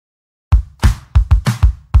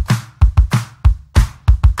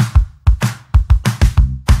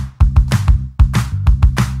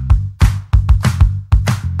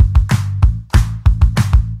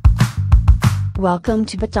Welcome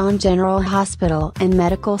to Bataan General Hospital and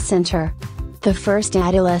Medical Center, the first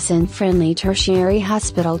adolescent-friendly tertiary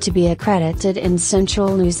hospital to be accredited in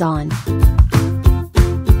central Luzon.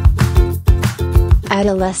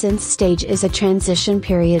 Adolescence stage is a transition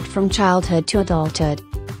period from childhood to adulthood.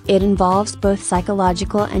 It involves both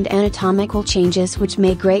psychological and anatomical changes which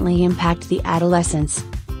may greatly impact the adolescents.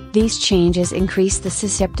 These changes increase the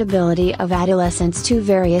susceptibility of adolescents to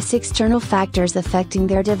various external factors affecting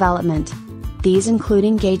their development. These include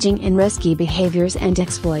engaging in risky behaviors and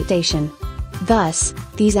exploitation. Thus,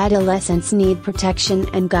 these adolescents need protection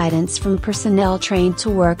and guidance from personnel trained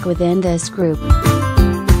to work within this group.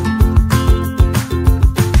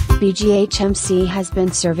 BGHMC has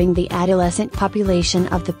been serving the adolescent population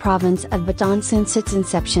of the province of Bataan since its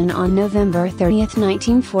inception on November 30,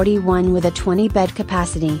 1941 with a 20-bed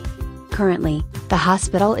capacity. Currently, the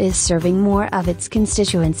hospital is serving more of its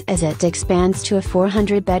constituents as it expands to a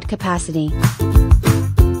 400-bed capacity.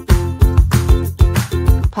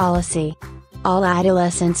 Policy: all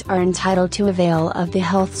adolescents are entitled to avail of the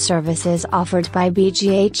health services offered by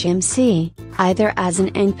BGHMC, either as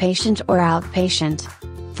an inpatient or outpatient.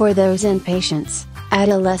 For those inpatients,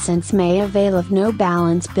 adolescents may avail of no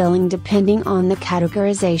balance billing depending on the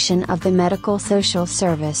categorization of the medical social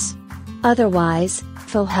service. Otherwise,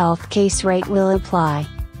 full health case rate will apply.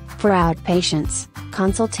 For outpatients,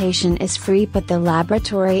 consultation is free but the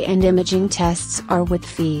laboratory and imaging tests are with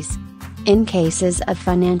fees. In cases of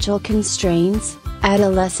financial constraints,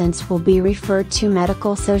 adolescents will be referred to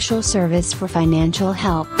medical social service for financial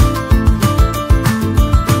help.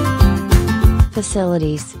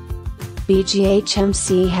 Facilities: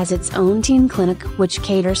 BGHMC has its own teen clinic which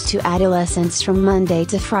caters to adolescents from Monday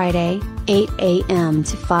to Friday, 8 a.m.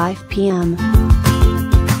 to 5 p.m.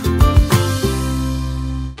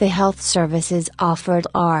 The health services offered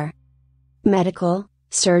are medical,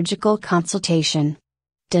 surgical consultation,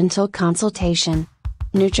 dental consultation,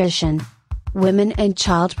 nutrition, women and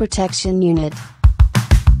child protection unit,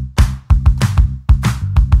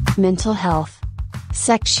 mental health,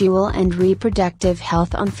 sexual and reproductive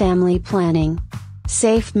health on family planning,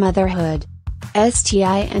 safe motherhood,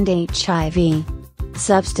 STI and HIV,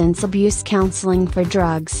 substance abuse counseling for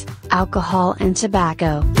drugs, alcohol and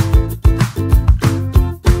tobacco.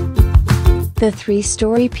 The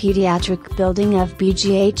three-story pediatric building of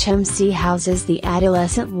BGHMC houses the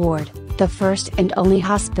adolescent ward, the first and only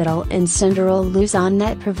hospital in central Luzon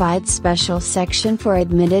that provides special section for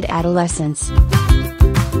admitted adolescents.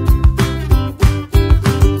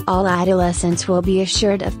 All adolescents will be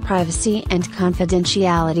assured of privacy and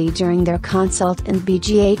confidentiality during their consult in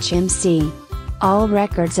BGHMC. All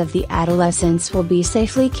records of the adolescents will be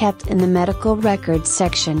safely kept in the medical records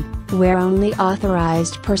section, where only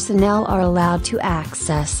authorized personnel are allowed to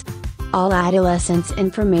access. All adolescents'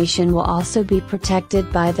 information will also be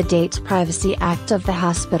protected by the Data Privacy Act of the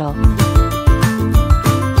hospital.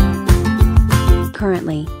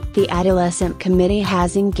 Currently, the Adolescent Committee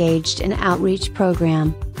has engaged in outreach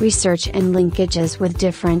program, research and linkages with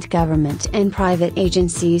different government and private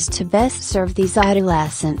agencies to best serve these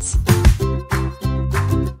adolescents.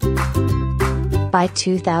 By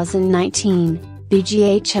 2019,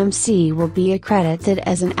 BGHMC will be accredited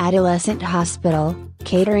as an adolescent hospital,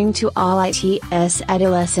 catering to all ITS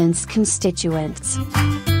adolescents constituents.